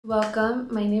Welcome,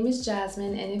 my name is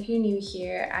Jasmine, and if you're new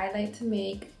here, I like to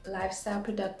make lifestyle,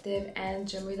 productive, and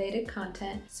gym related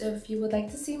content. So if you would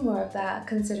like to see more of that,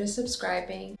 consider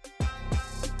subscribing.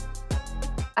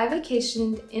 I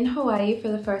vacationed in Hawaii for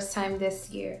the first time this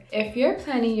year. If you're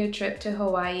planning your trip to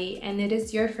Hawaii and it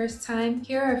is your first time,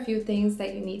 here are a few things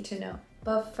that you need to know.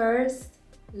 But first,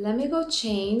 let me go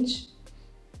change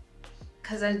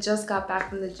because I just got back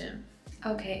from the gym.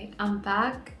 Okay, I'm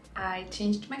back. I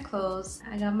changed my clothes.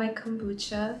 I got my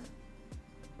kombucha.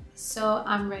 So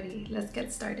I'm ready. Let's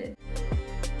get started.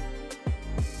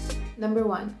 Number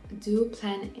one, do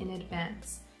plan in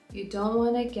advance. You don't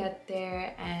want to get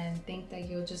there and think that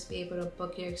you'll just be able to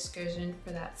book your excursion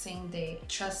for that same day.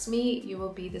 Trust me, you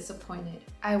will be disappointed.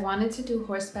 I wanted to do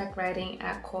horseback riding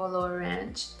at Kualoa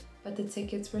Ranch, but the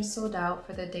tickets were sold out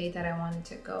for the day that I wanted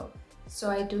to go. So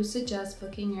I do suggest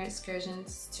booking your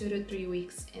excursions 2 to 3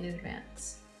 weeks in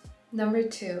advance. Number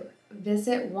two,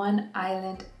 visit one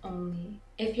island only.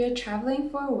 If you're traveling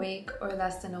for a week or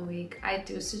less than a week, I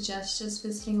do suggest just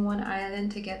visiting one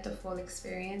island to get the full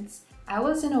experience. I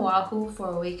was in Oahu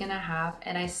for a week and a half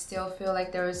and I still feel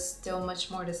like there was still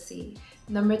much more to see.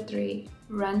 Number three,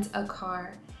 rent a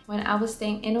car. When I was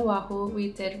staying in Oahu,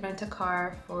 we did rent a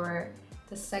car for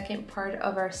the second part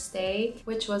of our stay,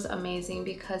 which was amazing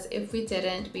because if we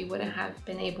didn't, we wouldn't have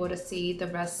been able to see the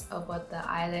rest of what the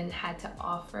island had to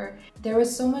offer. There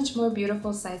was so much more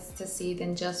beautiful sights to see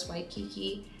than just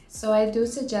Waikiki. So I do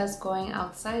suggest going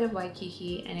outside of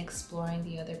Waikiki and exploring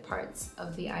the other parts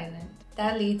of the island.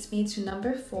 That leads me to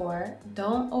number four,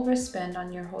 don't overspend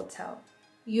on your hotel.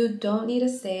 You don't need to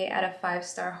stay at a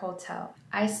 5-star hotel.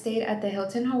 I stayed at the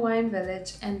Hilton Hawaiian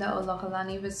Village and the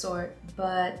Alohilani Resort,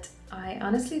 but I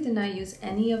honestly did not use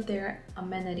any of their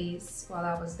amenities while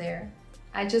I was there.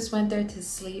 I just went there to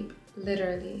sleep,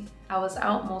 literally. I was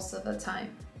out most of the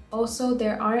time. Also,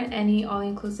 there aren't any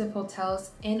all-inclusive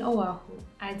hotels in Oahu.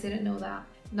 I didn't know that.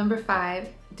 Number five,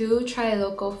 do try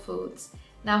local foods.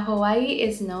 Now, Hawaii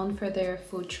is known for their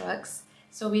food trucks,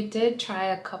 so we did try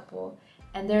a couple.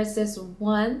 And there's this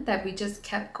one that we just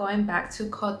kept going back to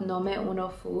called Nome Ono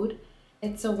Food.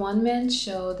 It's a one-man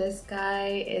show. This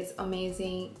guy is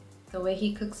amazing. The way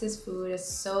he cooks his food is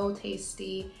so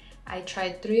tasty. I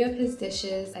tried 3 of his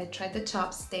dishes. I tried the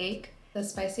chopped steak, the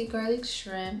spicy garlic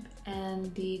shrimp,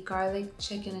 and the garlic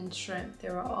chicken and shrimp. They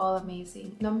were all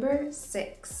amazing. Number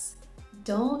 6,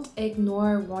 don't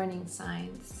ignore warning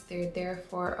signs. They're there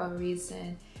for a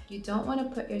reason. You don't want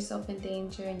to put yourself in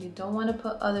danger and you don't want to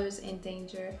put others in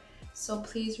danger. So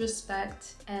please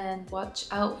respect and watch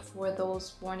out for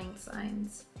those warning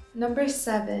signs. Number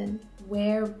 7,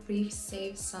 wear reef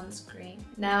safe sunscreen.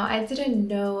 Now, I didn't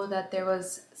know that there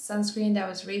was sunscreen that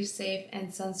was reef safe and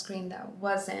sunscreen that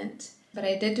wasn't, but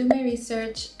I did do my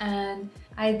research and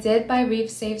I did buy reef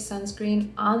safe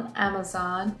sunscreen on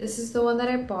Amazon. This is the one that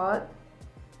I bought.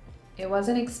 It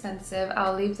wasn't expensive.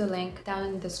 I'll leave the link down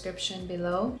in the description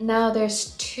below. Now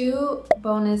there's 2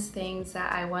 bonus things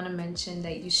that I want to mention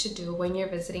that you should do when you're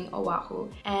visiting Oahu.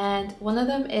 And one of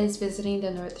them is visiting the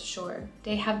North Shore.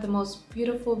 They have the most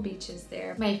beautiful beaches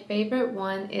there. My favorite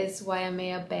one is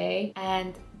Waimea Bay,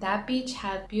 and that beach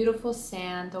had beautiful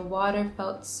sand. The water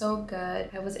felt so good.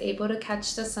 I was able to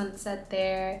catch the sunset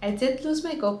there. I did lose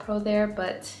my GoPro there,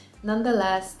 but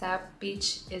nonetheless, that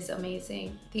beach is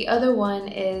amazing. The other one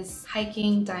is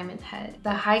hiking Diamond Head.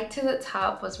 The hike to the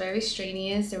top was very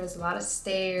strenuous. There was a lot of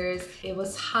stairs. It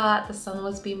was hot. The sun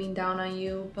was beaming down on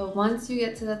you. But once you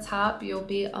get to the top, you'll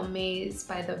be amazed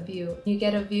by the view. You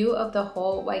get a view of the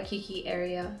whole Waikiki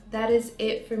area. That is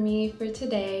it for me for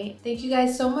today. Thank you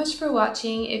guys so much for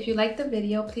watching. If you liked the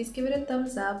video, please give it a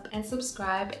thumbs up and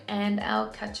subscribe. And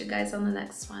I'll catch you guys on the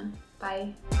next one.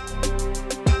 Bye.